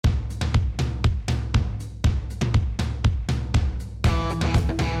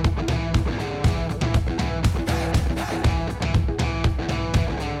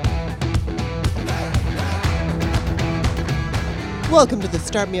Welcome to the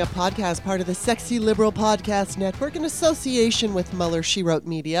Start Me Up podcast, part of the Sexy Liberal Podcast Network in association with Mueller, She Wrote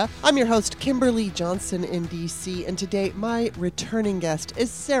Media. I'm your host, Kimberly Johnson in D.C., and today my returning guest is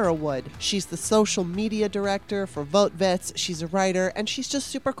Sarah Wood. She's the social media director for Vote Vets. She's a writer, and she's just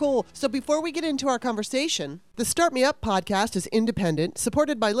super cool. So before we get into our conversation, the Start Me Up podcast is independent,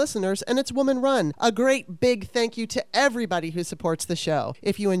 supported by listeners, and it's woman-run. A great big thank you to everybody who supports the show.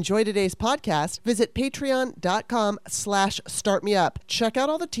 If you enjoy today's podcast, visit patreon.com/startmeup. Check out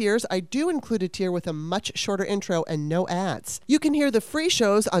all the tiers. I do include a tier with a much shorter intro and no ads. You can hear the free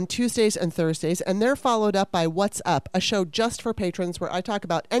shows on Tuesdays and Thursdays, and they're followed up by What's Up, a show just for patrons where I talk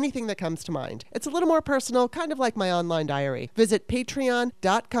about anything that comes to mind. It's a little more personal, kind of like my online diary. Visit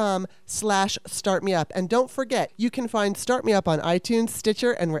patreon.com/startmeup. And don't forget, you can find Start Me Up on iTunes,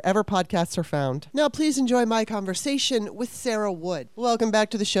 Stitcher, and wherever podcasts are found. Now, please enjoy my conversation with Sarah Wood. Welcome back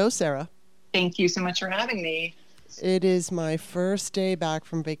to the show, Sarah. Thank you so much for having me. It is my first day back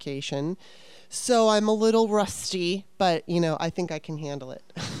from vacation, so I'm a little rusty, but, I think I can handle it.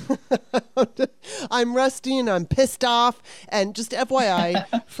 I'm rusty and I'm pissed off, and just FYI,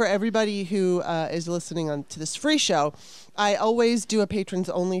 for everybody who is listening to this free show, I always do a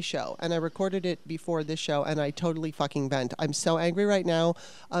patrons-only show, and I recorded it before this show, and I totally fucking vent. I'm so angry right now.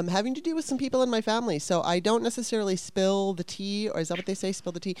 I'm having to deal with some people in my family, so I don't necessarily spill the tea, or is that what they say,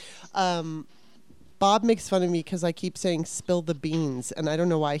 spill the tea? Bob makes fun of me because I keep saying spill the beans, and I don't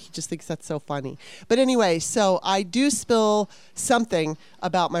know why. He just thinks that's so funny. But anyway, so I do spill something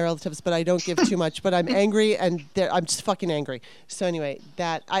about my relatives, but I don't give too much. But I'm angry, and I'm just fucking angry. So anyway,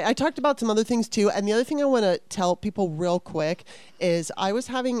 that I talked about some other things too. And the other thing I want to tell people real quick is I was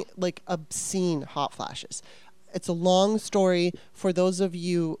having like obscene hot flashes. It's a long story for those of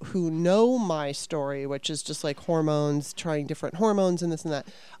you who know my story, which is just like hormones, trying different hormones and this and that.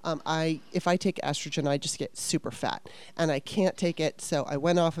 If I take estrogen, I just get super fat and I can't take it. So I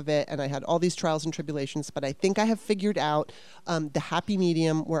went off of it and I had all these trials and tribulations, but I think I have figured out the happy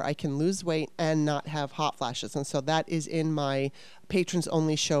medium where I can lose weight and not have hot flashes. And so that is in my patrons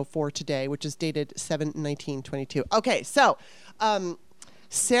only show for today, which is dated 7/19/22. Okay. So,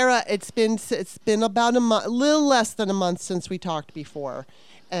 Sarah, it's been about a little less than a month since we talked before.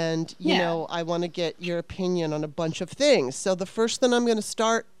 And, I want to get your opinion on a bunch of things. So the first thing I'm going to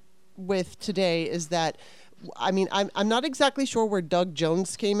start with today is that, I'm not exactly sure where Doug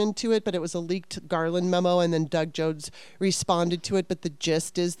Jones came into it, but it was a leaked Garland memo, and then Doug Jones responded to it. But the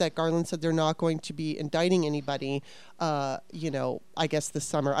gist is that Garland said they're not going to be indicting anybody, I guess this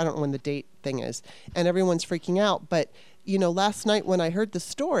summer. I don't know when the date thing is. And everyone's freaking out. But last night when I heard the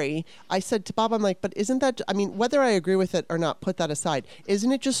story, I said to Bob, I'm like, but isn't that, whether I agree with it or not, put that aside,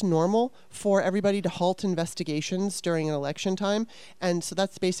 isn't it just normal for everybody to halt investigations during an election time? And so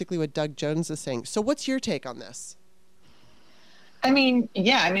that's basically what Doug Jones is saying. So what's your take on this?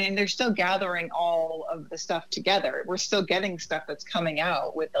 They're still gathering all of the stuff together. We're still getting stuff that's coming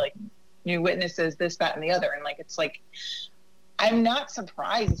out with like new witnesses, this, that, and the other. And I'm not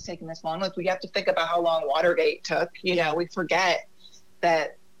surprised it's taking this long. Like, we have to think about how long Watergate took. We forget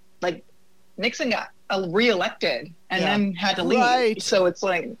that, like, Nixon got reelected and then had to leave. Right. So it's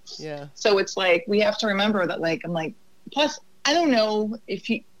like, we have to remember that, plus, I don't know if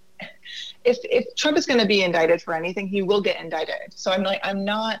Trump is going to be indicted for anything, he will get indicted. So I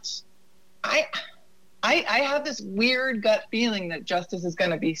have this weird gut feeling that justice is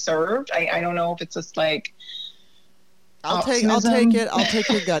going to be served. I don't know if it's just like, I'll take it. I'll take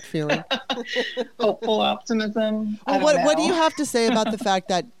your gut feeling. Hopeful optimism. Well, what do you have to say about the fact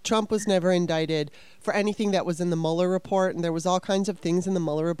that Trump was never indicted for anything that was in the Mueller report? And there was all kinds of things in the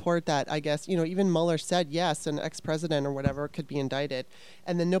Mueller report that I guess, even Mueller said, yes, an ex-president or whatever could be indicted.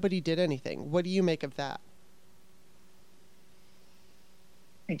 And then nobody did anything. What do you make of that?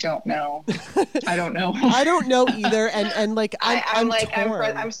 I don't know. I don't know. I don't know either. And I'm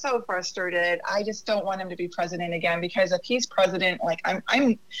so frustrated. I just don't want him to be president again, because if he's president, I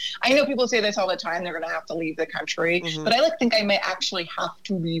know people say this all the time, they're going to have to leave the country, but I think I may actually have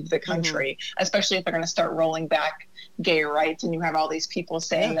to leave the country, especially if they're going to start rolling back gay rights. And you have all these people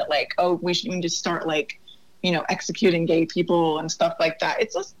saying that we should just start executing gay people and stuff like that.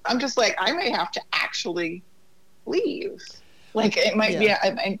 I'm just I may have to actually leave. It might be.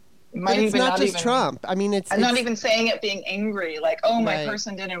 But it's not just Trump. I'm not even saying it being angry. My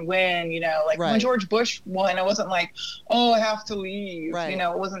person didn't win. When George Bush won, I wasn't I have to leave. Right.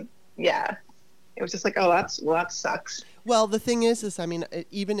 It wasn't. Yeah. It was just that sucks. Well, the thing is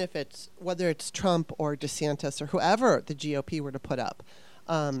even if whether it's Trump or DeSantis or whoever the GOP were to put up,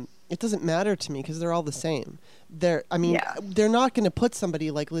 it doesn't matter to me because they're all the same. They're not going to put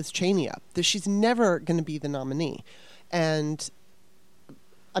somebody like Liz Cheney up. She's never going to be the nominee. And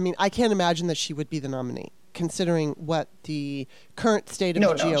I mean, I can't imagine that she would be the nominee, considering what the current state of the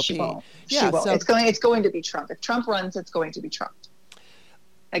GOP. No, she won't. Yeah, she won't. So, it's going to be Trump. If Trump runs, it's going to be Trump.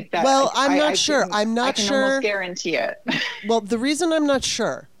 Like that. Well, I'm not sure. I can almost guarantee it. Well, the reason I'm not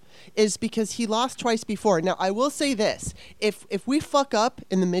sure is because he lost twice before. Now, I will say this: if we fuck up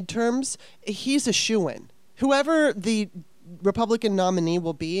in the midterms, he's a shoo-in. Whoever the Republican nominee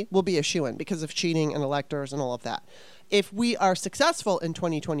will be a shoo-in because of cheating and electors and all of that. If we are successful in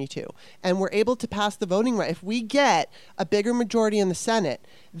 2022 and we're able to pass the voting right, if we get a bigger majority in the Senate,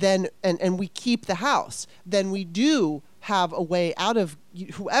 then and we keep the House, then we do have a way out of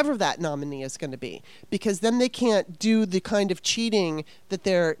whoever that nominee is going to be, because then they can't do the kind of cheating that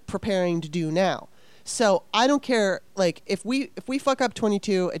they're preparing to do now. So I don't care. Like if we fuck up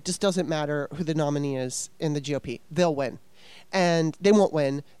 22, it just doesn't matter who the nominee is in the GOP. They'll win, and they won't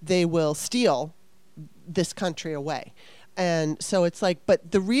win. They will steal this country away. And so it's like,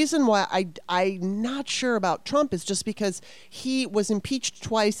 but the reason why I'm not sure about Trump is just because he was impeached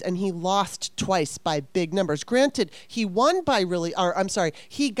twice and he lost twice by big numbers. Granted, he won by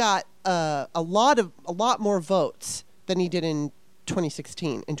he got a lot more votes than he did in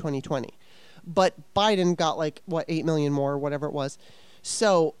 2016 in 2020. But Biden got 8 million more or whatever it was.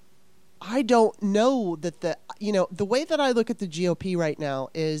 So I don't know that the way that I look at the GOP right now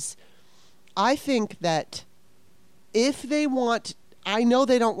is I think that if they want, I know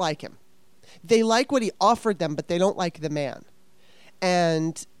they don't like him. They like what he offered them, but they don't like the man.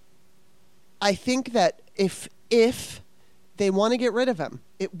 And I think that if they want to get rid of him,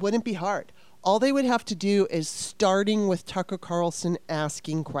 it wouldn't be hard. All they would have to do is starting with Tucker Carlson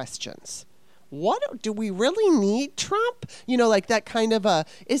asking questions. What do we really need Trump? That kind of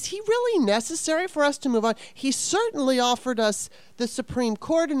is he really necessary for us to move on? He certainly offered us the Supreme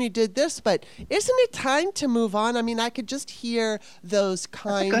Court and he did this, but isn't it time to move on? I mean, I could just hear those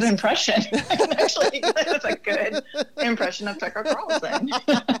kinds. That's a good impression. Actually, that's a good impression of Tucker Carlson.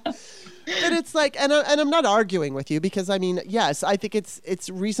 But it's and I'm not arguing with you because, I mean, yes, I think it's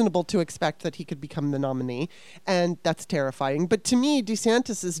reasonable to expect that he could become the nominee, and that's terrifying. But to me,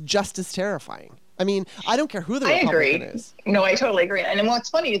 DeSantis is just as terrifying. I mean, I don't care who the Republican is. No, I totally agree. And what's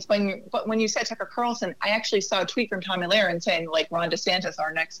funny is when you said Tucker Carlson, I actually saw a tweet from Tomi Lahren saying, Ron DeSantis,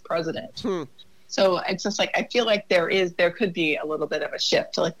 our next president. So it's just I feel like there could be a little bit of a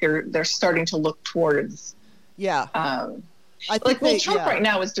shift. They're starting to look towards. Yeah. I think Trump right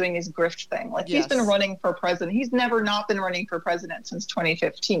now is doing his grift thing. He's been running for president. He's never not been running for president since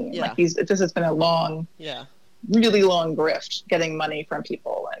 2015. Yeah. This has been a long, really long grift, getting money from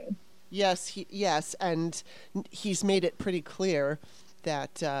people. And yes, and he's made it pretty clear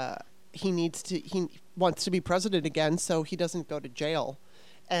that he wants to be president again, so he doesn't go to jail.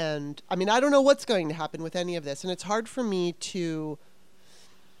 And I mean, I don't know what's going to happen with any of this, and it's hard for me to.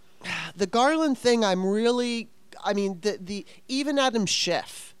 The Garland thing, the even Adam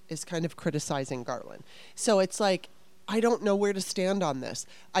Schiff is kind of criticizing Garland. So it's I don't know where to stand on this.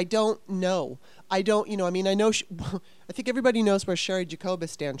 I don't know. I know, I think everybody knows where Sherry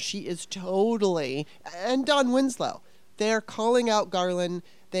Jacobus stands. She is totally, and Don Winslow, they're calling out Garland.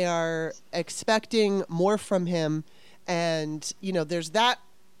 They are expecting more from him. And, there's that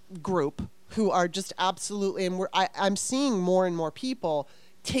group who are just absolutely, and I'm seeing more and more people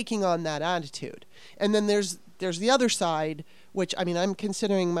taking on that attitude. And then there's the other side, which, I'm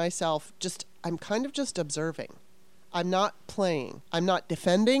considering myself I'm kind of just observing. I'm not playing. I'm not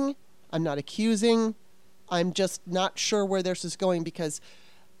defending. I'm not accusing. I'm just not sure where this is going because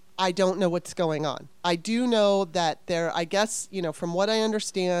I don't know what's going on. I do know that I guess, from what I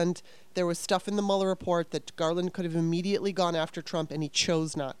understand, there was stuff in the Mueller report that Garland could have immediately gone after Trump and he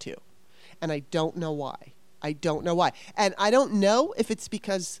chose not to. And I don't know why. And I don't know if it's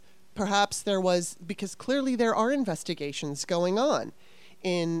because perhaps because clearly there are investigations going on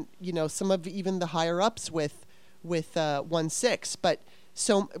in, some of even the higher ups with 1-6. But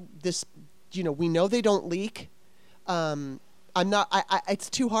so this, we know they don't leak. It's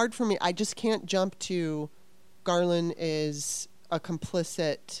too hard for me. I just can't jump to Garland is a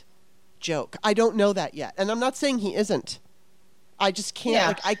complicit joke. I don't know that yet. And I'm not saying he isn't. I just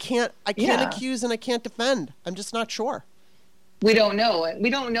can't, I can't accuse and I can't defend. I'm just not sure. We don't know. We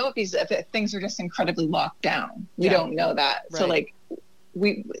don't know if things are just incredibly locked down. We don't know that. Right.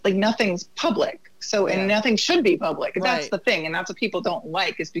 So nothing's public. So, and nothing should be public. Right. That's the thing. And that's what people don't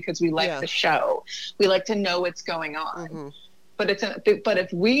like is because we like the show. We like to know what's going on. Mm-hmm. But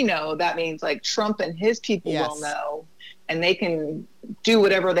if we know, that means Trump and his people will know, and they can do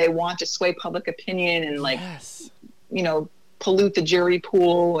whatever they want to sway public opinion and pollute the jury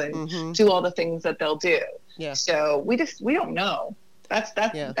pool and do all the things that they'll do. Yeah. So we don't know.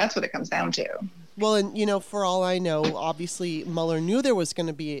 That's what it comes down to. Well, and, you know, for all I know, obviously Mueller knew there was going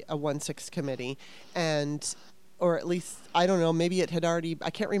to be a 1/6 committee, or at least, I don't know, maybe it had already, I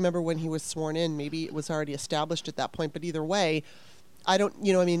can't remember when he was sworn in. Maybe it was already established at that point. But either way,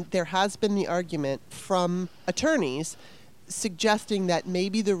 there has been the argument from attorneys suggesting that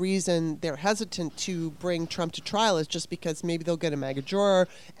maybe the reason they're hesitant to bring Trump to trial is just because maybe they'll get a MAGA juror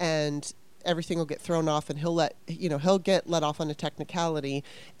and everything will get thrown off and he'll get let off on a technicality.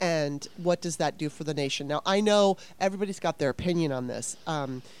 And what does that do for the nation? Now, I know everybody's got their opinion on this.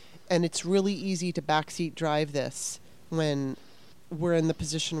 And it's really easy to backseat drive this when we're in the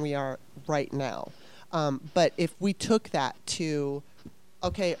position we are right now. But if we took that to,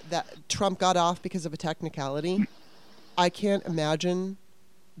 okay, that Trump got off because of a technicality, I can't imagine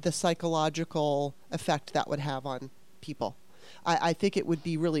the psychological effect that would have on people. I think it would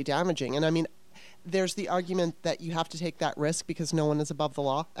be really damaging. And I mean, there's the argument that you have to take that risk because no one is above the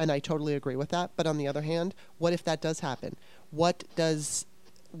law, and I totally agree with that. But on the other hand, what if that does happen? Where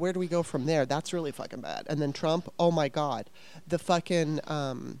do we go from there? That's really fucking bad. And then Trump, oh my God, the fucking,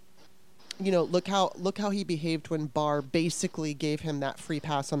 look how he behaved when Barr basically gave him that free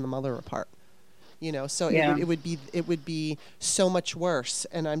pass on the Mueller report. So yeah. it would be so much worse.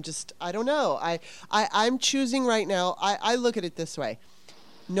 And I don't know. I'm choosing right now. I look at it this way.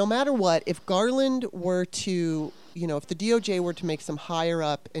 No matter what, if Garland were to, if the DOJ were to make some higher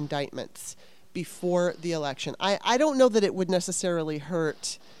up indictments before the election, I don't know that it would necessarily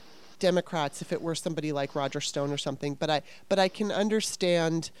hurt Democrats if it were somebody like Roger Stone or something. But I can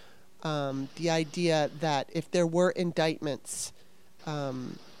understand the idea that if there were indictments,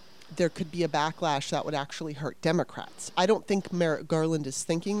 there could be a backlash that would actually hurt Democrats. I don't think Merrick Garland is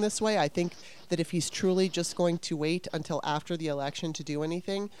thinking this way. I think that if he's truly just going to wait until after the election to do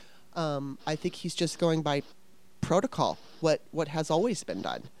anything, I think he's just going by protocol, what has always been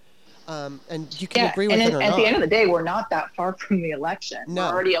done. And you can agree with it or not. At the end of the day, we're not that far from the election. No.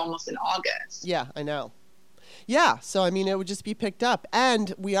 We're already almost in August. Yeah, I know. Yeah, so I mean, it would just be picked up.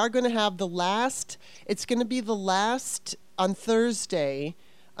 And we are going to have it's going to be the last on Thursday.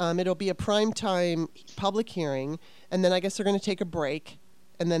 It'll be a primetime public hearing, and then I guess they're going to take a break,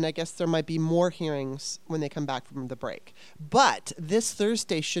 and then I guess there might be more hearings when they come back from the break. But this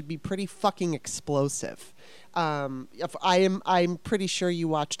Thursday should be pretty fucking explosive. I'm pretty sure you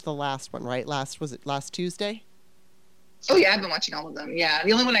watched the last one, right? Was it last Tuesday? Oh yeah, I've been watching all of them. Yeah,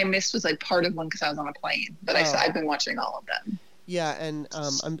 the only one I missed was like part of one because I was on a plane, but I've been watching all of them. Yeah, and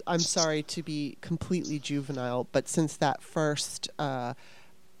I'm sorry to be completely juvenile, but since that first.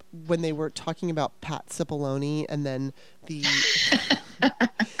 When they were talking about Pat Cipollone and then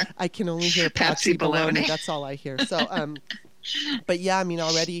I can only hear Patsy Baloney. That's all I hear. So, but yeah, I mean,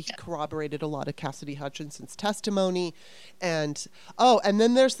 already corroborated a lot of Cassidy Hutchinson's testimony. And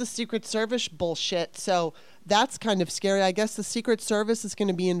then there's the Secret Service bullshit. So that's kind of scary. I guess the Secret Service is going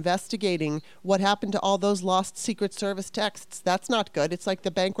to be investigating what happened to all those lost Secret Service texts. That's not good. It's like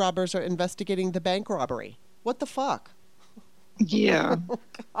the bank robbers are investigating the bank robbery. What the fuck? Yeah. Oh,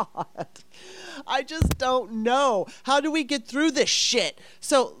 God. I just don't know. How do we get through this shit?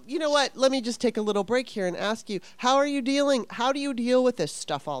 So, you know what? Let me just take a little break here and ask you, how do you deal with this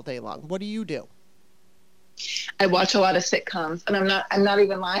stuff all day long? What do you do? I watch a lot of sitcoms, and I'm not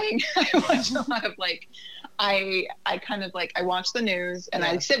even lying. I watch a lot of I watch the news, and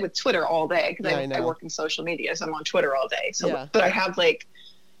I sit with Twitter all day because I work in social media, so I'm on Twitter all day. So, but I have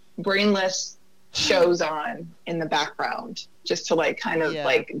brainless shows on in the background just to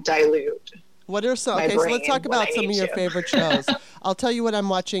dilute. What are some? Okay, so let's talk about some of your favorite shows. I'll tell you what I'm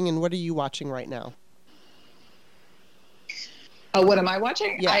watching, and what are you watching right now? Oh, what am I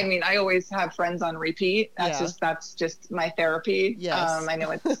watching? Yeah. I mean, I always have Friends on repeat. That's just my therapy. Yes. I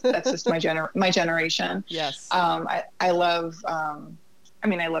know that's just my generation. Yes. I love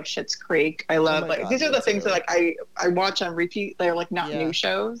I love Schitt's Creek. I love these are the things that I watch on repeat. They're not new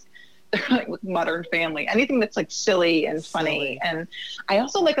shows. They're Modern Family, anything that's silly and funny. And I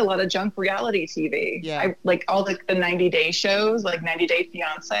also like a lot of junk reality TV. Yeah. I like all the 90-day shows, like 90 Day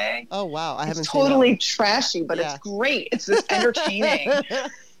Fiance. Oh wow, I haven't seen totally that. Trashy, but it's great. It's just entertaining.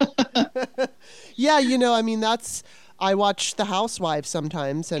 Yeah, I watch The Housewives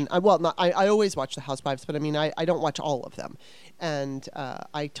sometimes, and I always watch The Housewives, but I don't watch all of them, and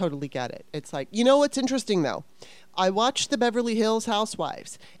I totally get it. It's what's interesting though. I watch the Beverly Hills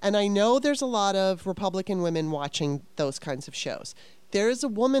Housewives, and I know there's a lot of Republican women watching those kinds of shows. There is a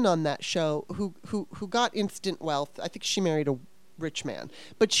woman on that show who got instant wealth. I think she married a rich man,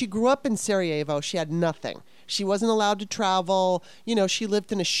 but she grew up in Sarajevo. She had nothing. She wasn't allowed to travel. You know, she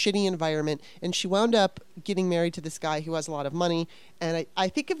lived in a shitty environment, and she wound up getting married to this guy who has a lot of money. And I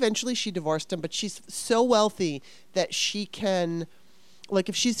think eventually she divorced him, but she's so wealthy that she can, like,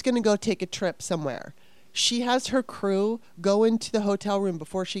 if she's going to go take a trip somewhere, she has her crew go into the hotel room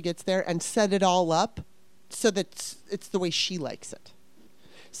before she gets there and set it all up so that it's the way she likes it.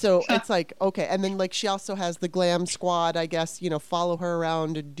 So it's like, okay. And then, like, she also has the glam squad, I guess, you know, follow her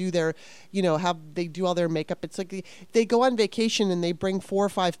around and do their, you know, they do all their makeup. It's like they go on vacation and they bring 4 or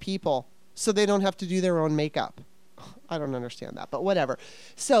 5 people so they don't have to do their own makeup. I don't understand that, but whatever.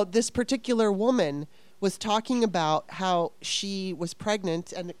 So this particular woman was talking about how she was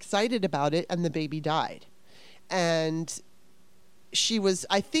pregnant and excited about it, and the baby died. And she was,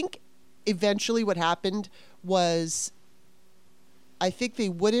 I think eventually what happened was, I think they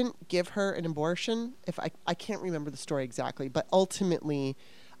wouldn't give her an abortion. I can't remember the story exactly, but ultimately,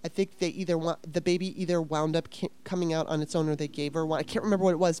 I think they the baby either wound up coming out on its own or they gave her one. I can't remember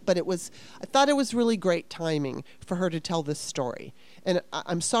what it was, but I thought it was really great timing for her to tell this story. And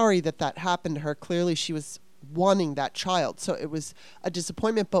I'm sorry that happened to her. Clearly she was wanting that child. So it was a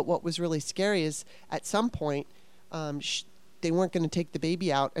disappointment. But what was really scary is at some point, they weren't going to take the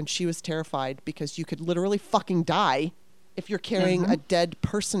baby out, and she was terrified because you could literally fucking die if you're carrying a dead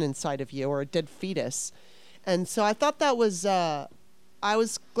person inside of you or a dead fetus. And so I thought that was, I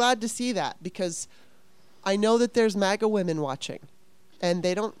was glad to see that, because I know that there's MAGA women watching, and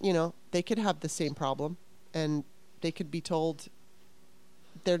they don't, you know, they could have the same problem, and they could be told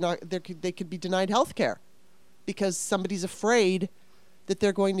they could be denied health care because somebody's afraid that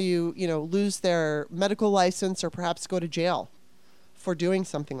they're going to, you know, lose their medical license or perhaps go to jail for doing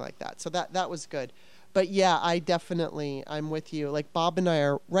something like that. So that was good. But yeah, I'm with you. Like, Bob and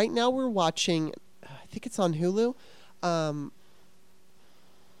I right now we're watching, I think it's on Hulu. I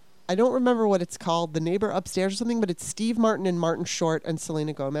don't remember what it's called, The Neighbor Upstairs or something, but it's Steve Martin and Martin Short and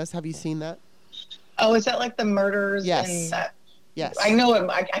Selena Gomez. Have you seen that? Oh, is that like the murders? Yes. Yes. I know it.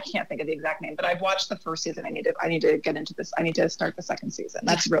 I can't think of the exact name, but I've watched the first season. I need to get into this. I need to start the second season.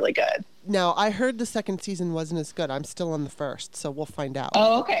 That's really good. Now, I heard the second season wasn't as good. I'm still on the first, so we'll find out.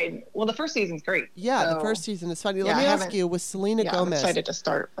 Oh, okay. Well, the first season's great. Yeah, so, the first season is funny. Let me ask you, with Selena Gomez, I'm excited to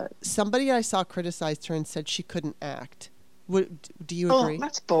start. But somebody I saw criticized her and said she couldn't act. Do you agree? Oh,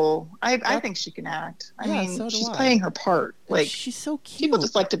 that's bull. I think she can act. I mean, so she's playing her part. Like, she's so cute. People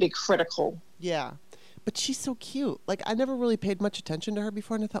just like to be critical. Yeah. But she's so cute. Like, I never really paid much attention to her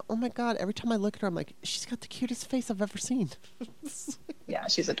before, and I thought, oh my God, every time I look at her, I'm like, she's got the cutest face I've ever seen. Yeah,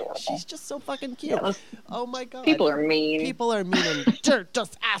 she's adorable. She's just so fucking cute. Yeah, oh my God. People are mean. People are mean and they're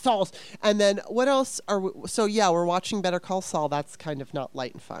just assholes. And then what else are we? So yeah, we're watching Better Call Saul. That's kind of not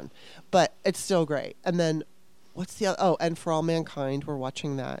light and fun, but it's still great. And then what's the other? Oh, and For All Mankind, we're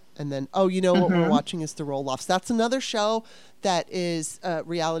watching that. And then, what we're watching is The Roll-Offs. That's another show that is a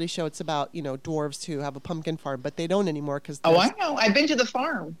reality show. It's about, you know, dwarves who have a pumpkin farm, but they don't anymore because. Oh, I know. I've been to the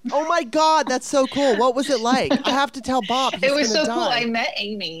farm. Oh my God, that's so cool. What was it like? I have to tell Bob. It was so cool. I met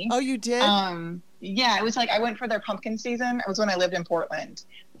Amy. Oh, you did? Yeah, it was like I went for their pumpkin season. It was when I lived in Portland,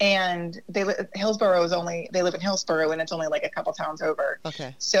 and they live in Hillsborough, and it's only like a couple towns over.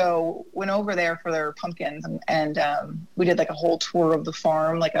 Okay. So went over there for their pumpkins, and we did like a whole tour of the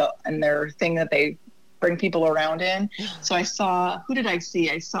farm, and their thing that they bring people around in. So I saw, who did I see?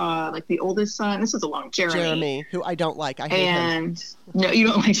 I saw like the oldest son. This was Jeremy, who I don't like. I hate him. No, you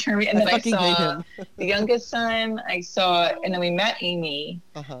don't like Jeremy. And then I fucking hate him. The youngest son. And then we met Amy,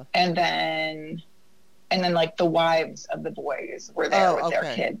 and then like the wives of the boys were there with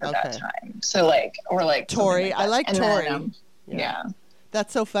their kids at that time. So like Tori. I like Tori. Yeah.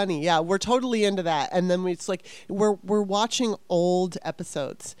 That's so funny. Yeah, we're totally into that. And then it's like we're watching old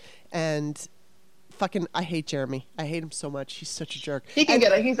episodes, and fucking I hate Jeremy. I hate him so much. He's such a jerk. He can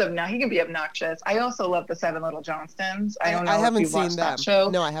be obnoxious. I also love the Seven Little Johnstons. I don't know if you've watched that show.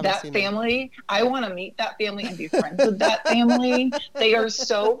 No, I haven't seen that family. I want to meet that family and be friends with that family. They are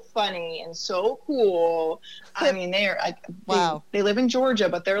so funny and so cool. I mean, they live in Georgia,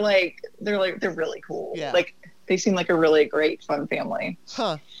 but they're really cool. Yeah. Like, they seem like a really great, fun family.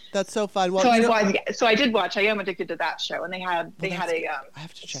 Huh. That's so fun. Well, so I did watch. I am addicted to that show, and they had a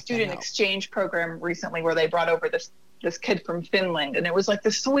student exchange program recently where they brought over this kid from Finland, and it was like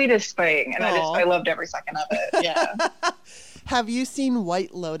the sweetest thing, and I loved every second of it. Yeah. Have you seen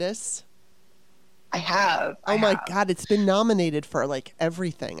White Lotus? I have. Oh my God, it's been nominated for like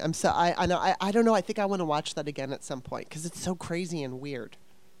everything. I don't know. I think I want to watch that again at some point because it's so crazy and weird.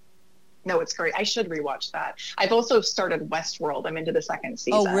 No, it's great. I should rewatch that. I've also started Westworld. I'm into the second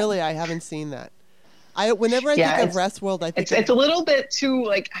season. Oh, really? I haven't seen that. Whenever I think of Westworld, I think it's a little bit too,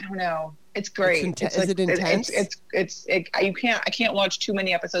 like, I don't know. It's great. Is it intense? I can't watch too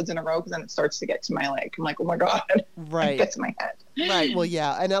many episodes in a row because then it starts to get to my I'm like, oh my God. Right. It gets in my head. Right. Well,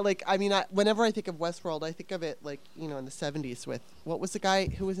 yeah. And whenever I think of Westworld, I think of it like, in the 70s with, what was the guy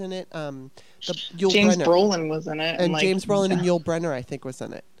who was in it? James Brolin was in it. And James Brolin and Yul Brynner, I think, was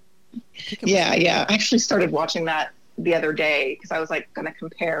in it. Yeah. I actually started watching that the other day because I was like going to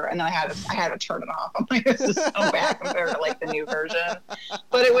compare, and then I had to turn it off. I'm like, this is so bad compared to like the new version.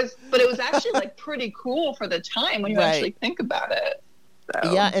 But it was actually like pretty cool for the time when you actually think about it.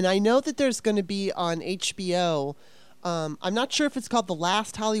 So. Yeah, and I know that there's going to be on HBO. I'm not sure if it's called The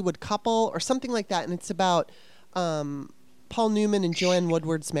Last Hollywood Couple or something like that, and it's about Paul Newman and Joanne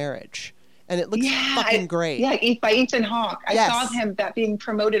Woodward's marriage. And it looks fucking great. Yeah, by Ethan Hawke. I saw him being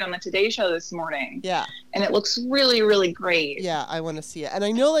promoted on the Today Show this morning. Yeah. And it looks really, really great. Yeah, I want to see it. And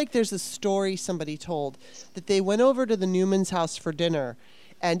I know there's a story somebody told that they went over to the Newman's house for dinner,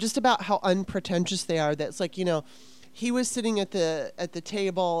 and just about how unpretentious they are. That's like, he was sitting at the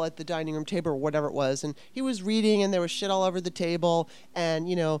table, at the dining room table or whatever it was, and he was reading, and there was shit all over the table, and,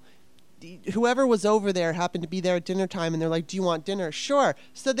 whoever was over there happened to be there at dinner time, and they're like, do you want dinner? Sure.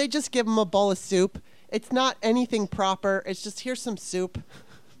 So they just give him a bowl of soup. It's not anything proper. It's just, here's some soup.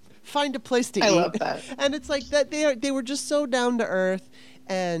 Find a place to eat. I love that. And it's like that they were just so down to earth,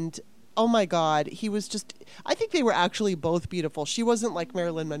 and oh my God, he was just, I think they were actually both beautiful. She wasn't like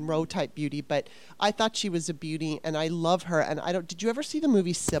Marilyn Monroe type beauty, but I thought she was a beauty, and I love her. And did you ever see the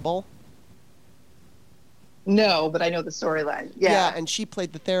movie Sybil? No, but I know the storyline. Yeah, and she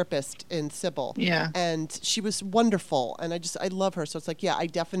played the therapist in Sybil. Yeah, and she was wonderful, and I love her. So it's like, I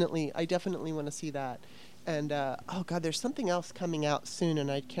definitely want to see that. And oh God, there's something else coming out soon, and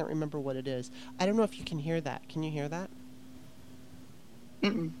I can't remember what it is. I don't know if you can hear that. Can you hear that?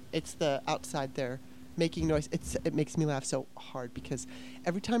 Mm-mm. It's the outside there making noise. It makes me laugh so hard because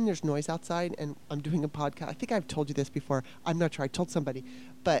every time there's noise outside and I'm doing a podcast, I think I've told you this before. I'm not sure. I told somebody,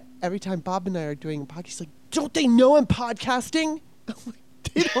 but every time Bob and I are doing a podcast, he's like, don't they know I'm podcasting? I'm like,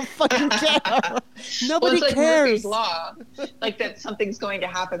 they don't fucking care. Nobody it's like cares. Murphy's Law, like that something's going to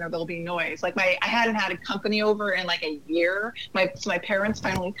happen or there'll be noise. Like I hadn't had a company over in like a year. My parents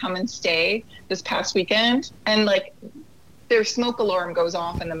finally come and stay this past weekend, and like their smoke alarm goes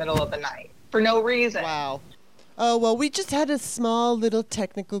off in the middle of the night for no reason. Wow. Oh, well, we just had a small little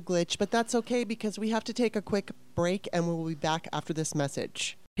technical glitch, but that's okay because we have to take a quick break, and we'll be back after this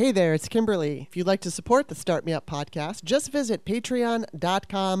message. Hey there, it's Kimberly. If you'd like to support the Start Me Up podcast, just visit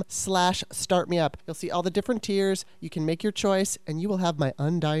patreon.com/startmeup. You'll see all the different tiers. You can make your choice, and you will have my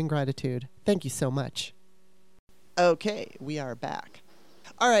undying gratitude. Thank you so much. Okay, we are back.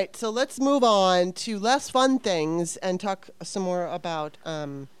 All right, so let's move on to less fun things and talk some more about,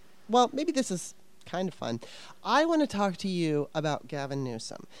 maybe this is kind of fun. I want to talk to you about Gavin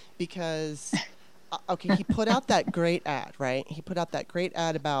Newsom because... Okay, he put out that great ad, right? He put out that great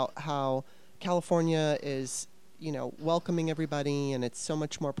ad about how California is, welcoming everybody and it's so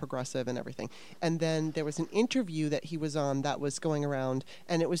much more progressive and everything. And then there was an interview that he was on that was going around,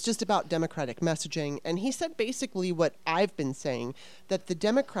 and it was just about Democratic messaging. And he said basically what I've been saying, that the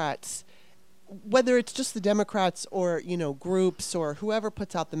Democrats, whether it's just the Democrats or, groups or whoever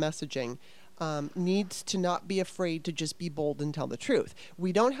puts out the messaging, needs to not be afraid to just be bold and tell the truth.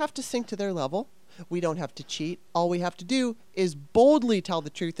 We don't have to sink to their level. We don't have to cheat. All we have to do is boldly tell the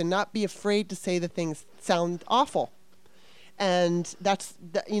truth and not be afraid to say the things that sound awful. And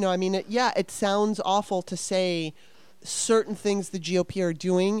it sounds awful to say certain things the GOP are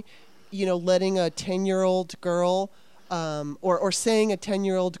doing, letting a 10-year-old girl or saying a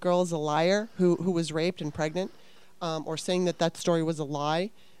 10-year-old girl is a liar who was raped and pregnant, or saying that story was a lie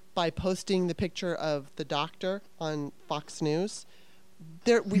by posting the picture of the doctor on Fox News.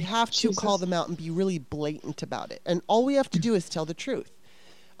 We have to call them out and be really blatant about it. And all we have to do is tell the truth.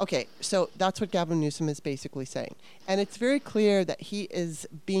 Okay, so that's what Gavin Newsom is basically saying. And it's very clear that he is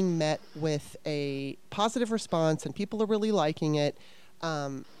being met with a positive response and people are really liking it.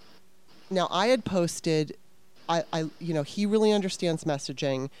 Now, I had posted, he really understands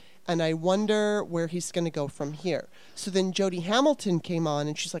messaging, and I wonder where he's going to go from here. So then Jody Hamilton came on,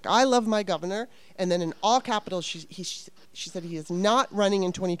 and she's like, I love my governor. And then in all capitals, she said he is not running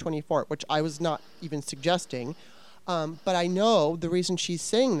in 2024, which I was not even suggesting. But I know the reason she's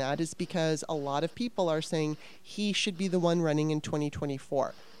saying that is because a lot of people are saying he should be the one running in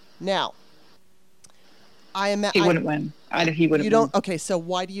 2024. Now, he wouldn't win. He wouldn't. Okay, so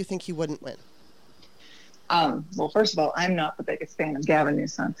why do you think he wouldn't win? Well, first of all, I'm not the biggest fan of Gavin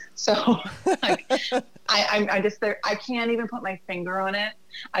Newsom. So like, I can't even put my finger on it.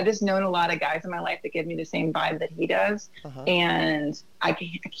 I've just known a lot of guys in my life that give me the same vibe that he does. And I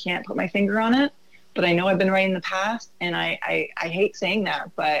can't put my finger on it, but I know I've been right in the past, and I hate saying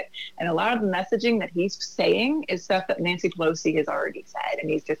that, and a lot of the messaging that he's saying is stuff that Nancy Pelosi has already said, and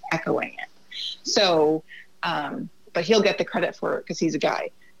he's just echoing it. So, but he'll get the credit for it because he's a guy.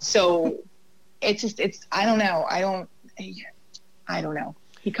 So I don't know. I don't know.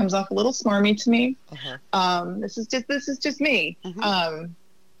 He comes off a little smarmy to me. This is just me.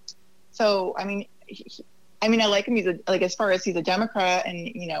 So, I mean, I like him. He's as far as he's a Democrat, and,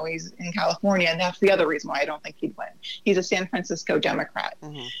 he's in California, and that's the other reason why I don't think he'd win. He's a San Francisco Democrat.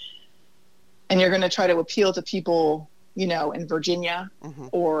 And you're going to try to appeal to people, in Virginia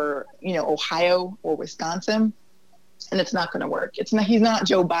or, Ohio or Wisconsin. And it's not going to work. He's not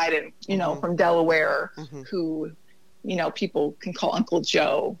Joe Biden, from Delaware, who, people can call Uncle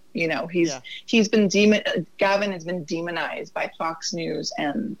Joe. Gavin has been demonized by Fox News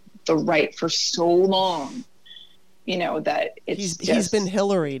and the right for so long, that he's been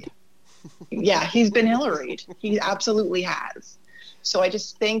Hillaried. Yeah, he's been Hillaried. He absolutely has. So I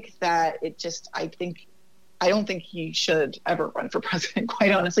just think that I don't think he should ever run for president,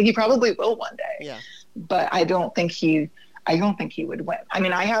 quite honestly. He probably will one day. Yeah. But I don't think he would win. I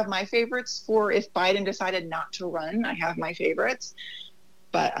mean, I have my favorites for if Biden decided not to run. I have my favorites.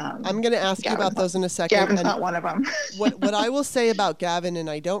 But I'm going to ask you about those in a second. Gavin's not one of them. what I will say about Gavin, and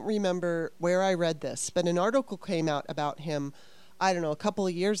I don't remember where I read this, but an article came out about him, I don't know, a couple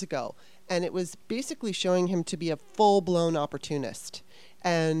of years ago. And it was basically showing him to be a full-blown opportunist.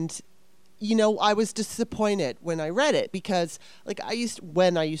 And I was disappointed when I read it because,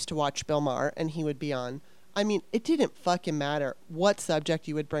 when I used to watch Bill Maher and he would be on, I mean, it didn't fucking matter what subject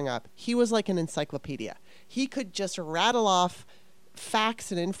you would bring up. He was like an encyclopedia. He could just rattle off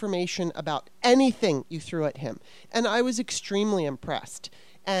facts and information about anything you threw at him. And I was extremely impressed.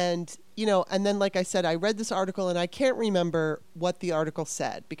 And, and then, like I said, I read this article and I can't remember what the article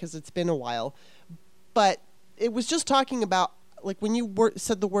said because it's been a while, but it was just talking about, when you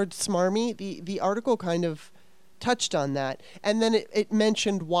said the word smarmy, the article kind of touched on that. And then it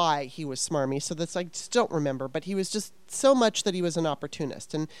mentioned why he was smarmy. So that's, I just don't remember. But he was just so much that he was an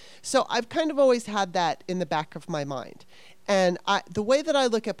opportunist. And so I've kind of always had that in the back of my mind. And the way that I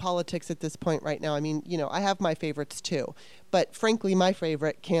look at politics at this point right now, I mean, I have my favorites too. But frankly, my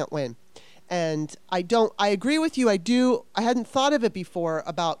favorite can't win. And I agree with you. I hadn't thought of it before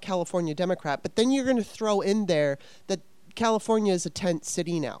about California Democrat. But then you're going to throw in there that California is a tent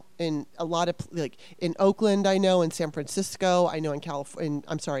city now. In a lot of, in Oakland, I know, in San Francisco, I know, in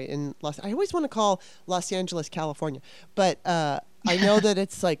I always want to call Los Angeles, California. But I know that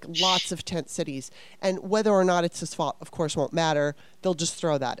it's lots of tent cities. And whether or not it's his fault, of course, won't matter. They'll just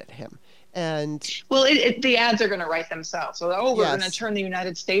throw that at him. And well, the ads are going to write themselves. So, we're going to turn the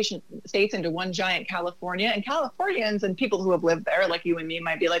United States into one giant California. And Californians and people who have lived there, like you and me,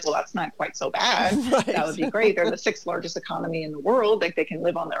 might be like, well, that's not quite so bad. Right. That would be great. They're the 6th largest economy in the world. They can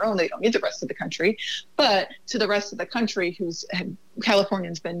live on their own. They don't need the rest of the country. But to the rest of the country who's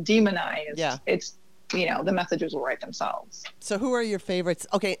California's been demonized, it's, the messages will write themselves. So who are your favorites?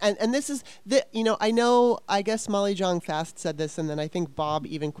 Okay, and this is, I guess Molly Jong Fast said this, and then I think Bob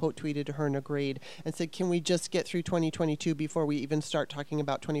even quote tweeted her and agreed and said, can we just get through 2022 before we even start talking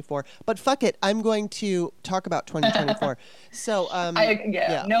about 24? But fuck it, I'm going to talk about 2024. So, I agree.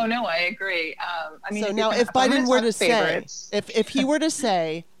 I mean, so now if Biden were to say, if he were to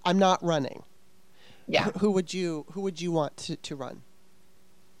say, I'm not running, who would you want to run?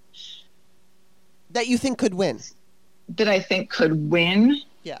 That you think could win? That I think could win?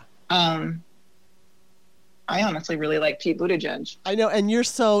 Yeah. I honestly really like Pete Buttigieg. I know, and you're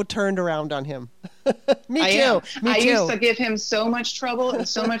so turned around on him. Me too. I used to give him so much trouble and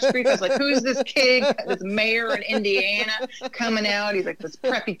so much grief. I was like, who's this kid, this mayor in Indiana coming out? He's like this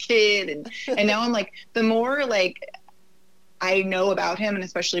preppy kid. And now I'm like, the more I know about him, and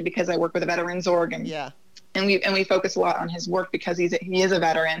especially because I work with a veterans org, and we focus a lot on his work because he is a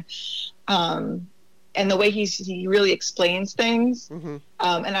veteran. And the way he really explains things. Mm-hmm.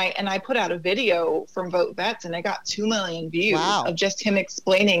 And I put out a video from Vote Vets, and I got 2 million views of just him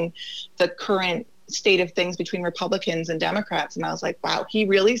explaining the current state of things between Republicans and Democrats. And I was like, wow, he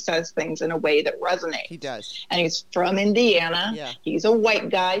really says things in a way that resonates. He does. And he's from Indiana. Yeah. He's a white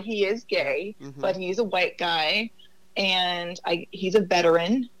guy. He is gay, but he's a white guy. And he's a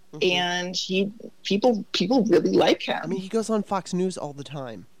veteran. Mm-hmm. And people really like him. I mean, he goes on Fox News all the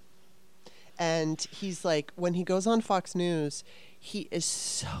time. And he's like, when he goes on Fox News, he is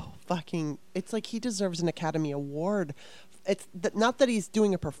so fucking, it's like he deserves an Academy Award. It's not that he's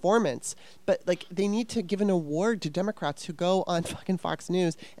doing a performance, but like they need to give an award to Democrats who go on fucking Fox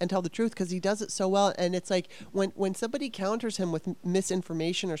News and tell the truth, because he does it so well. And it's like when somebody counters him with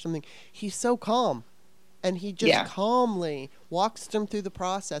misinformation or something, he's so calm. And he just calmly walks them through the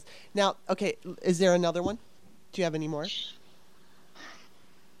process. Now, okay, is there another one? Do you have any more?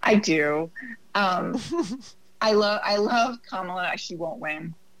 I do. I love Kamala. She won't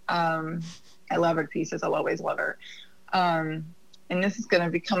win. I love her to pieces. I'll always love her. And this is going to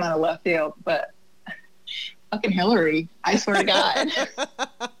be coming out of left field, but fucking Hillary, I swear to God.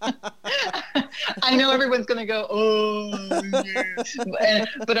 I know everyone's going to go, oh, yeah.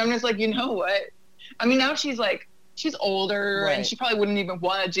 But I'm just like, you know what? I mean, now she's older, right, and she probably wouldn't even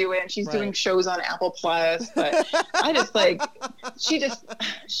want to do it. And she's doing shows on Apple Plus, but I just like, she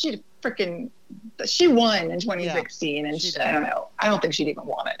won in 2016, and I don't know. I don't think she'd even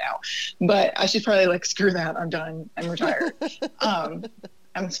want it now, but she's probably like, screw that. I'm done. I'm retired. I'm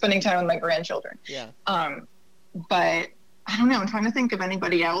spending time with my grandchildren. Yeah. But I don't know. I'm trying to think of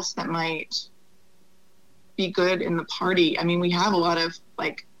anybody else that might be good in the party. I mean, we have a lot of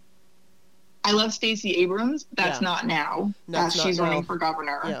like, I love Stacey Abrams. That's not now. She's running for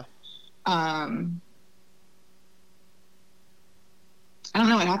governor. Yeah. I don't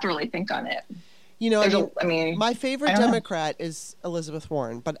know. I'd have to really think on it. You know, I mean, my favorite Democrat is Elizabeth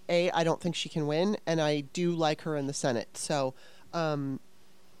Warren, but I don't think she can win, and I do like her in the Senate. So,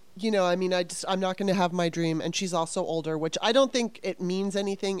 you know, I mean, I'm not going to have my dream, and she's also older, which I don't think it means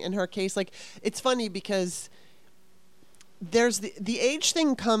anything in her case. Like, it's funny because there's the age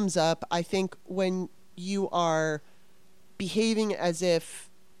thing comes up, I think, when you are behaving as if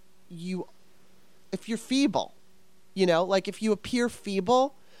you're feeble, you know, like if you appear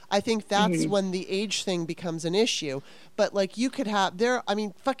feeble, I think that's when the age thing becomes an issue. But like you could have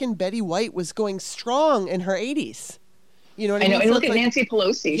fucking Betty White was going strong in her 80s. You know what I mean? I know. And look at Nancy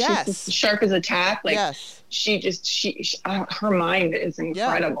Pelosi. Yes. She's sharp as a tack. Like, yes. Her mind is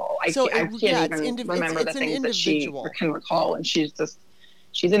incredible. Yeah. I can't even remember the things that she can recall. And she's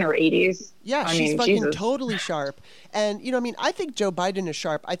in her 80s. Yeah, she's fucking totally sharp. And, you know, I mean, I think Joe Biden is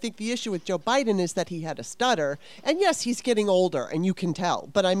sharp. I think the issue with Joe Biden is that he had a stutter. And yes, he's getting older, and you can tell.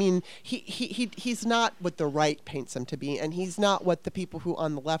 But, I mean, he's not what the right paints him to be, and he's not what the people who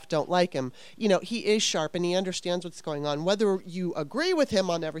on the left don't like him. You know, he is sharp, and he understands what's going on. Whether you agree with him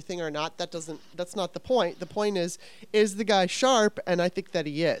on everything or not, that's not the point. The point is the guy sharp? And I think that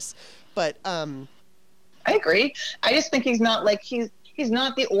he is. But I agree. I just think he's not like he's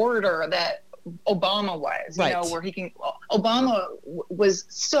not the orator that Obama was, you know, where Obama was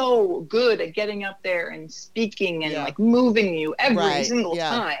so good at getting up there and speaking and like moving you every single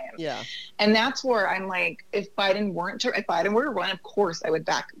time. Yeah. And that's where I'm like, if Biden were to run, of course I would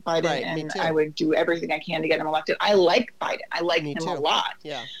back Biden and I would do everything I can to get him elected. I like Biden. I like him a lot.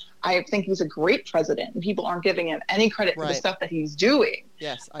 Yeah. I think he's a great president, and people aren't giving him any credit for the stuff that he's doing.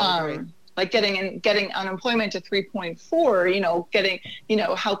 Yes, I agree. Like getting unemployment to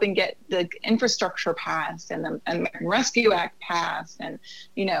 3.4, helping get the infrastructure passed and the American Rescue Act passed, and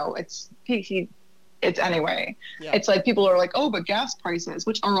it's anyway. Yeah. It's like people are like, oh, but gas prices,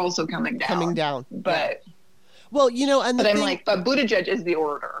 which are also coming down. But well, you know, and but Buttigieg is the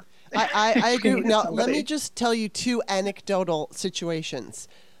orator. I agree. Now let me just tell you two anecdotal situations.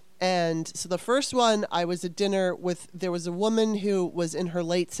 And so the first one, I was at dinner there was a woman who was in her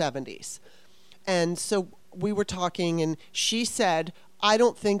late 70s. And so we were talking, and she said, I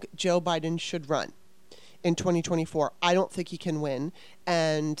don't think Joe Biden should run in 2024. I don't think he can win.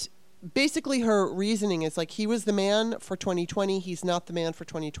 And basically her reasoning is like, he was the man for 2020. He's not the man for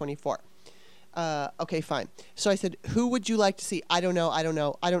 2024. Okay, fine. So I said, who would you like to see? I don't know. I don't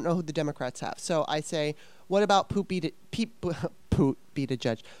know who the Democrats have. So I say, what about Pete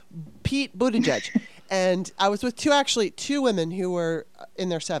Buttigieg? And I was with two women who were in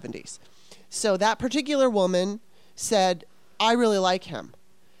their 70s. So that particular woman said, I really like him.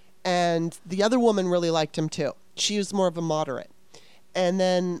 And the other woman really liked him too. She was more of a moderate. And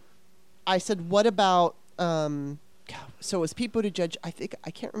then I said, what about, so it was Pete Buttigieg.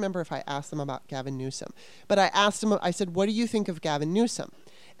 I can't remember if I asked them about Gavin Newsom. But I asked them, I said, what do you think of Gavin Newsom?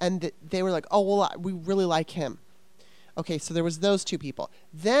 And they were like, oh, well, we really like him. Okay, so there was those two people.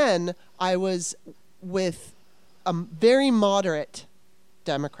 Then I was with a very moderate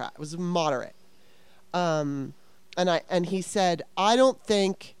Democrat. It was moderate. And he said,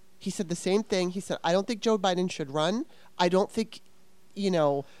 he said the same thing. He said, I don't think Joe Biden should run. I don't think,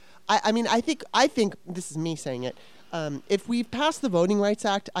 I think this is me saying it. If we pass the Voting Rights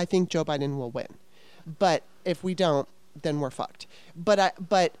Act, I think Joe Biden will win. But if we don't, we're fucked. But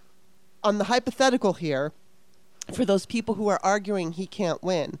on the hypothetical here, for those people who are arguing he can't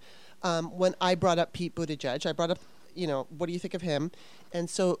win, when I brought up Pete Buttigieg, I brought up, what do you think of him? And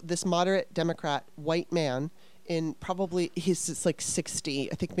so this moderate Democrat, white man, in probably, he's like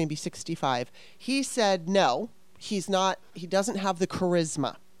 60, I think maybe 65, he said no, he's not, he doesn't have the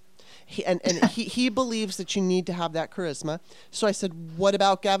charisma. He believes that you need to have that charisma. So I said, what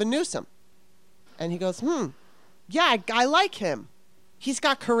about Gavin Newsom? And he goes, yeah, I like him. He's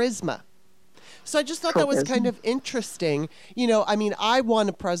got charisma. So I just thought that was kind of interesting. I want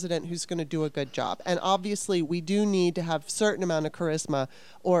a president who's going to do a good job. And obviously we do need to have a certain amount of charisma,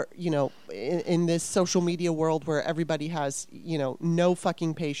 or, in this social media world where everybody has, no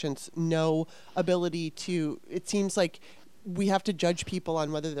fucking patience, no ability to, it seems like we have to judge people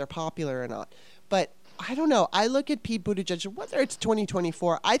on whether they're popular or not. But I don't know. I look at Pete Buttigieg, whether it's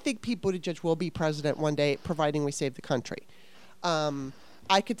 2024, I think Pete Buttigieg will be president one day, providing we save the country.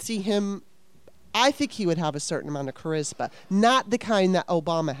 I could see him. I think he would have a certain amount of charisma, not the kind that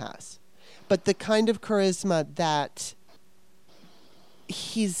Obama has, but the kind of charisma that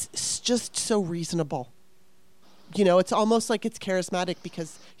he's just so reasonable. It's almost like it's charismatic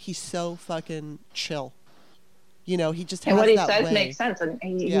because he's so fucking chill. He just has that way. And what he says makes sense, and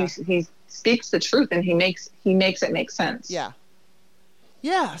he speaks the truth, and he makes it make sense. Yeah.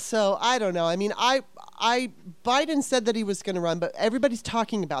 Yeah, so I don't know. I mean, Biden said that he was going to run, but everybody's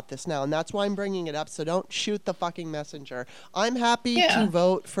talking about this now, and that's why I'm bringing it up. So don't shoot the fucking messenger. I'm happy to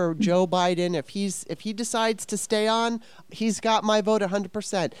vote for Joe Biden. If he decides to stay on, he's got my vote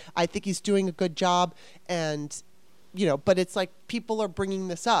 100%. I think he's doing a good job, and but it's like people are bringing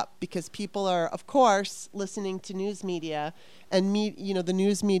this up because people are, of course, listening to news media, and the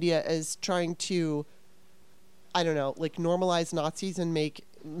news media is trying to, I don't know, like normalize Nazis and make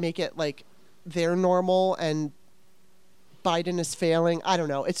it like they're normal and Biden is failing. I don't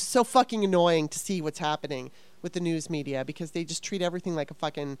know. It's so fucking annoying to see what's happening with the news media because they just treat everything like a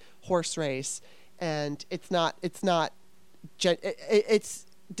fucking horse race, and it's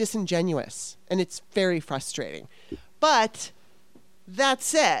disingenuous, and it's very frustrating. But that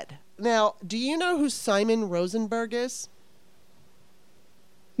said, now, do you know who Simon Rosenberg is?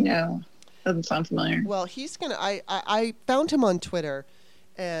 No. Doesn't sound familiar. Well, he's gonna. I found him on Twitter,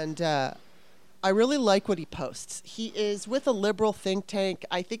 and I really like what he posts. He is with a liberal think tank.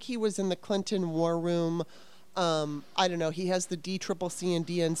 I think he was in the Clinton War Room. I don't know. He has the DCCC and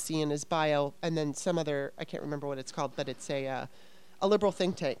DNC in his bio, and then some other. I can't remember what it's called, but it's a liberal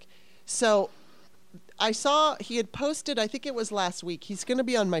think tank. So I saw he had posted. I think it was last week. He's going to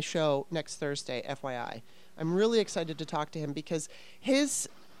be on my show next Thursday. FYI, I'm really excited to talk to him because his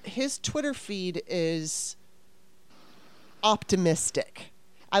Twitter feed is optimistic.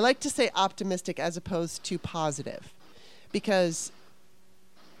 I like to say optimistic as opposed to positive because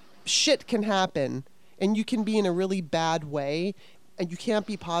shit can happen and you can be in a really bad way and you can't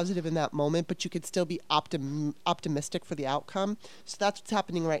be positive in that moment, but you could still be optimistic for the outcome. So that's what's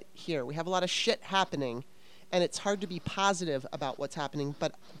happening right here. We have a lot of shit happening and it's hard to be positive about what's happening,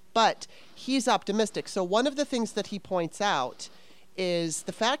 but he's optimistic. So one of the things that he points out is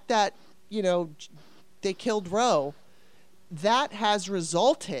the fact that, they killed Roe. That has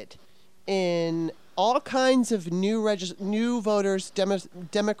resulted in all kinds of new voters,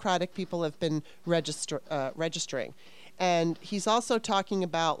 Democratic people have been registering. And he's also talking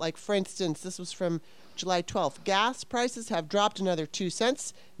about, like, for instance, this was from July 12th. Gas prices have dropped another 2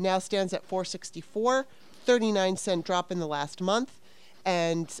 cents, now stands at $4.64, 39-cent drop in the last month.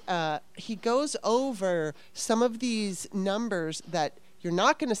 And he goes over some of these numbers that you're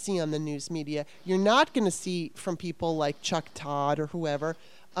not going to see on the news media. You're not going to see from people like Chuck Todd or whoever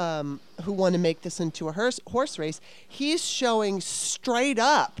who want to make this into a horse race. He's showing straight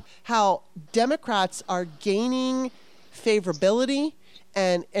up how Democrats are gaining favorability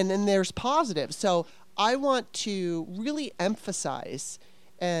and then there's positive. So I want to really emphasize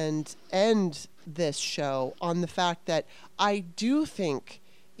and end this show on the fact that I do think,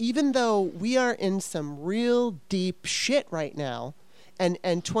 even though we are in some real deep shit right now, and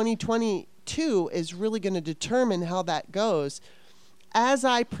 2022 is really going to determine how that goes, as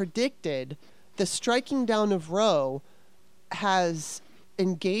I predicted, the striking down of Roe has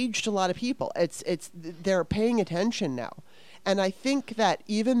engaged a lot of people. They're paying attention now. And I think that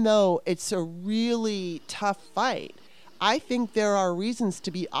even though it's a really tough fight, I think there are reasons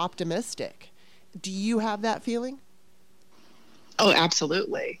to be optimistic. Do you have that feeling? Oh,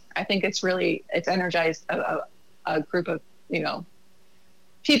 absolutely. I think it's energized a group of,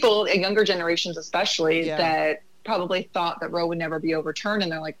 people, younger generations especially, that probably thought that Roe would never be overturned,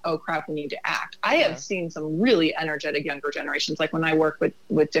 and they're like, oh crap, we need to act. I have seen some really energetic younger generations, like when I work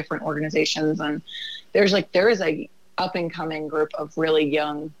with different organizations, and there is a up and coming group of really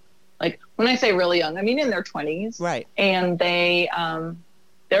young, like when I say really young, I mean in their 20s, right? And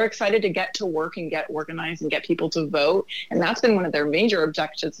they're excited to get to work and get organized and get people to vote. And that's been one of their major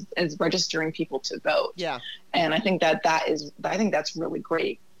objectives, is registering people to vote. Yeah. And I think that's really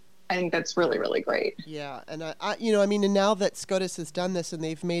great. I think that's really, really great. Yeah. And and now that SCOTUS has done this and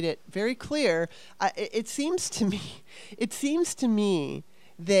they've made it very clear, it seems to me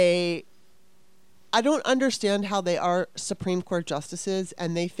I don't understand how they are Supreme Court justices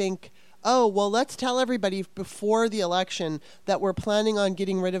and they think, oh, well, let's tell everybody before the election that we're planning on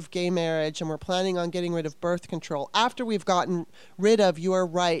getting rid of gay marriage and we're planning on getting rid of birth control. After we've gotten rid of your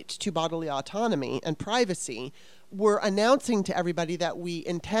right to bodily autonomy and privacy, we're announcing to everybody that we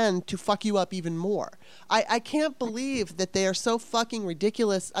intend to fuck you up even more. I can't believe that they are so fucking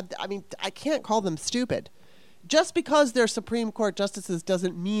ridiculous. I mean, I can't call them stupid. Just because they're Supreme Court justices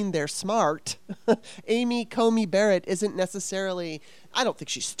doesn't mean they're smart. Amy Coney Barrett isn't necessarily, I don't think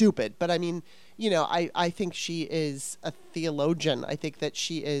she's stupid, but I mean, I think she is a theologian. I think that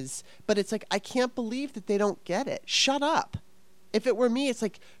she is, but it's like, I can't believe that they don't get it. Shut up. If it were me, it's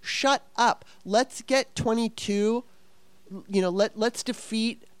like, shut up. Let's get 22, let's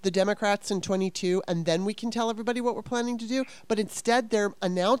defeat the Democrats in 22, and then we can tell everybody what we're planning to do. But instead, they're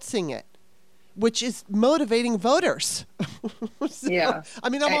announcing it, which is motivating voters. Yeah. I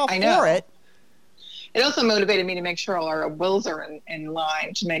mean, I'm all for it. It also motivated me to make sure all our wills are in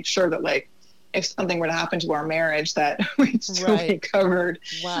line, to make sure that, like, if something were to happen to our marriage, that we'd still be covered.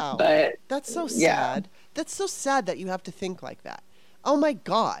 Wow. But that's so sad. That's so sad that you have to think like that. Oh my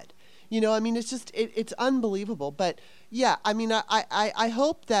God. I mean, it's just, it's unbelievable. But yeah, I mean, I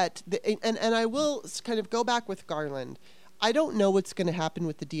hope that, and I will kind of go back with Garland. I don't know what's going to happen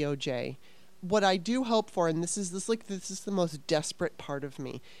with the DOJ. What I do hope for, and this is the most desperate part of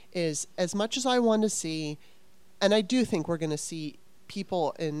me, is as much as I want to see, and I do think we're going to see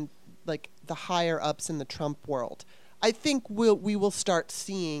people in like the higher ups in the Trump world. I think we will start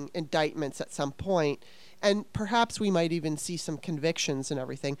seeing indictments at some point, and perhaps we might even see some convictions and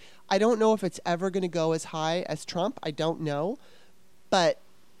everything. I don't know if it's ever going to go as high as Trump. I don't know, but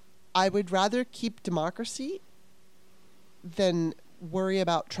I would rather keep democracy than worry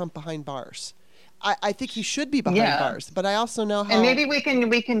about Trump behind bars. I think he should be behind bars, but I also know how. And maybe we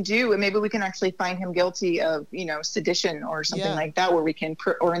can actually find him guilty of, sedition or something like that, where we can,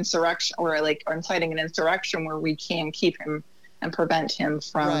 or insurrection, or inciting an insurrection, where we can keep him and prevent him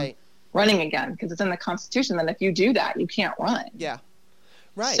from running again, because it's in the Constitution that if you do that, you can't run. Yeah.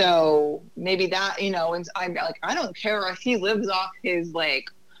 Right. So maybe that, and I'm like, I don't care if he lives off his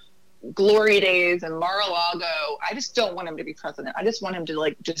glory days in Mar-a-Lago. I just don't want him to be president. I just want him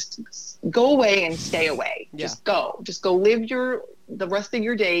to just go away and stay away. Yeah. Just go live the rest of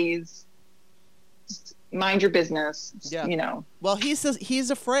your days. Just mind your business. Yeah. Well,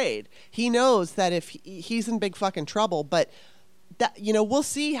 he's afraid. He knows that if he's in big fucking trouble, but that, we'll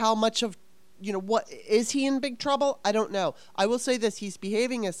see how much of, what is he in big trouble? I don't know. I will say this. He's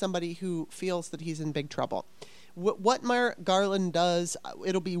behaving as somebody who feels that he's in big trouble. What Merrick Garland does,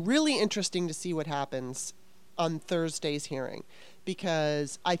 it'll be really interesting to see what happens on Thursday's hearing,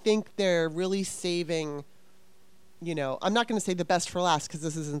 because I think they're really saving, I'm not going to say the best for last, because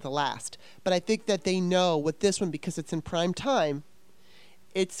this isn't the last, but I think that they know with this one, because it's in prime time,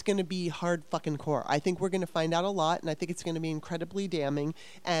 it's going to be hard fucking core. I think we're going to find out a lot, and I think it's going to be incredibly damning.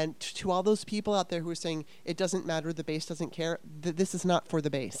 And to all those people out there who are saying it doesn't matter, the base doesn't care, this is not for the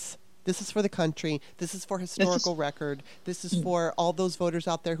base. This is for the country. This is for historical record. This is for all those voters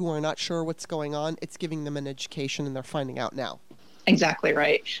out there who are not sure what's going on. It's giving them an education, and they're finding out now. Exactly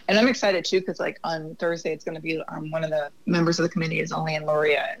right. And I'm excited too, because on Thursday it's going to be one of the members of the committee is Elaine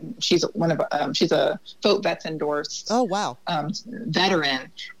Luria, and she's she's a Vote Vets endorsed. Oh wow.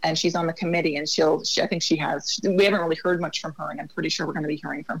 Veteran, and she's on the committee, and I think we haven't really heard much from her, and I'm pretty sure we're going to be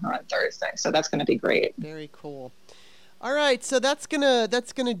hearing from her on Thursday. So that's going to be great. Very cool. All right, so that's gonna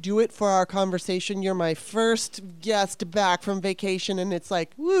do it for our conversation. You're my first guest back from vacation, and it's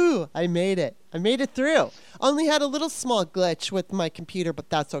like, woo, I made it through. Only had a little small glitch with my computer,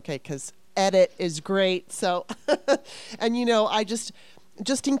 but that's okay, because edit is great. So, and I just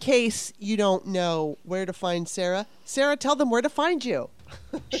in case you don't know where to find Sarah, tell them where to find you.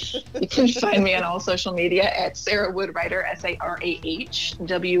 You can find me on all social media at Sarah Wood Writer,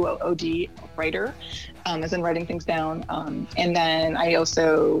 SarahWood Writer, as in writing things down. And then I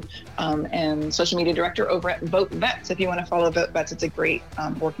also am social media director over at Vote Vets. If you want to follow Vote Vets, it's a great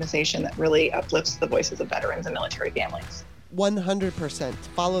organization that really uplifts the voices of veterans and military families. 100%.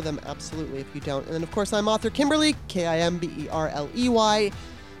 Follow them, absolutely, if you don't. And then, of course, I'm author Kimberly, Kimberley.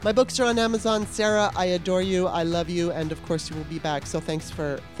 My books are on Amazon. Sarah, I adore you. I love you. And, of course, you will be back. So thanks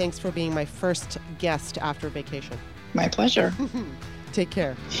for being my first guest after vacation. My pleasure. Take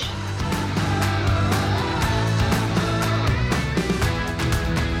care.